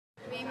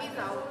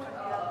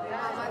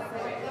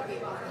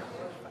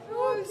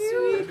Oh,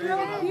 sweet,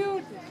 how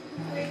cute.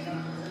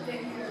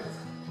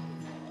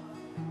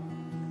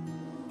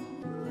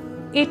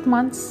 8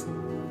 months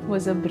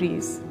was a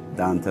breeze.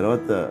 దాని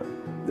తర్వాత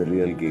the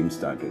real game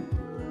started.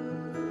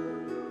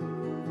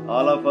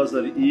 All of us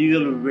are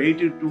eagerly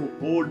waiting to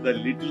hold the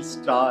little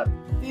star.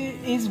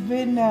 It's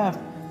been a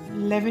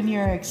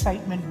 11-year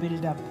excitement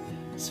build up.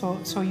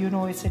 So you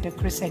know it's at a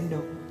crescendo.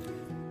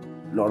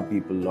 Lot of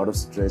people, lot of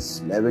stress.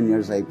 11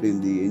 years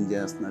అయిపోయింది, ఏం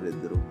చేస్తున్నారు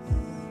ఇద్దరు.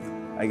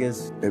 I guess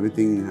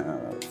everything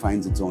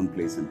finds its own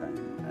place and time,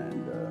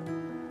 and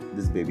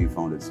this baby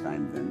found its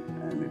time then,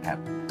 and it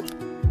happened.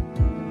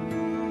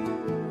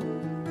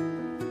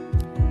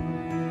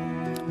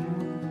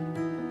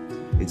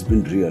 It's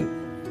been real.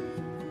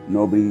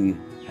 Nobody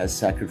has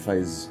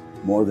sacrificed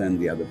more than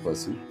the other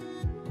person.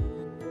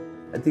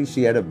 I think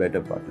she had a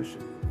better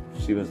partnership.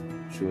 She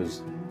was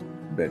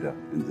better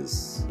in this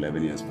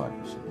 11 years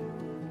partnership.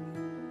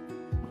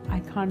 I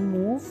can't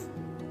move.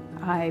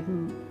 I'm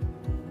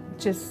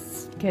just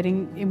getting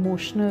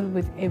emotional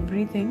with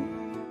everything.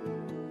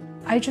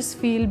 I just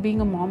feel being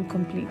a mom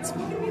completes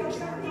me.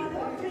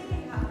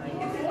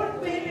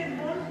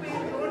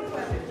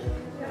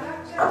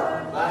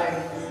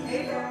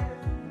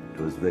 It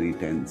was very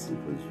tense.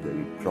 It was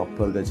very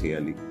proper ga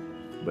cheyali.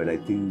 But I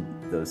think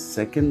the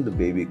second the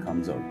baby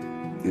comes out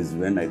is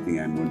when I think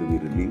I'm going to be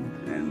relieved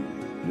and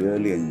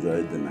really enjoy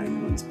the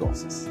 9 months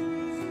process.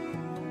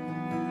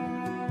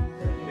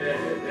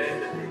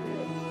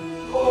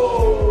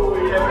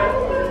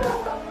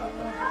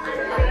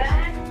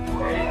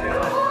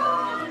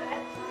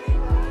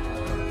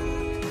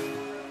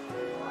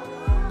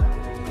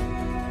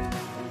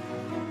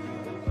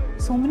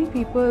 So many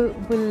people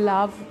will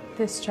love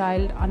this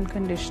child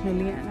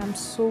unconditionally, and I'm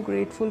so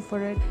grateful for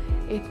it.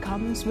 It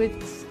comes with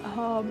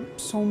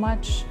so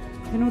much,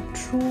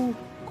 true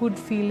good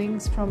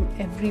feelings from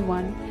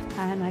everyone,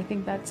 and I think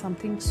that's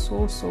something so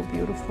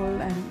beautiful,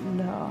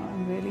 and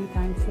I'm really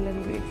thankful and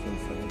grateful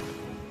for it.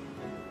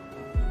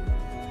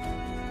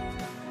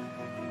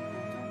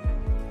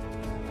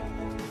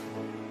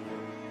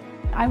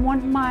 I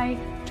want my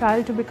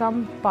child to become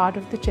part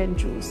of the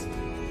Chiranjeevis.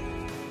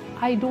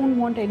 I don't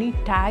want any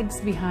tags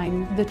behind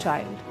the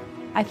child.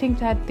 I think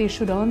that they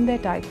should earn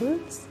their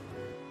titles.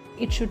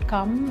 It should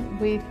come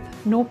with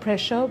no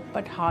pressure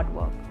but hard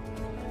work.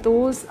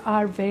 Those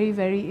are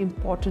very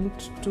important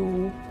to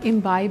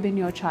imbibe in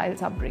your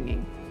child's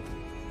upbringing.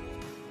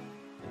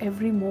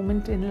 Every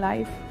moment in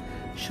life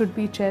should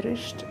be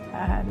cherished,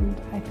 and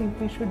I think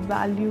we should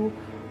value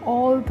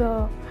all the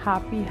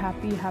happy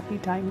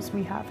times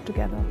we have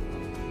together.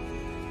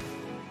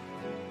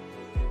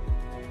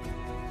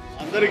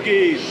 అందరికీ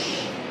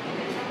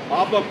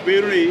పాప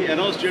పేరుని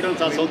announce చేయడం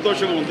చాలా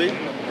సంతోషంగా ఉంది.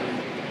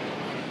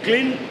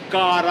 Kline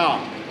కారా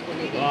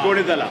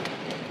కొణిదల.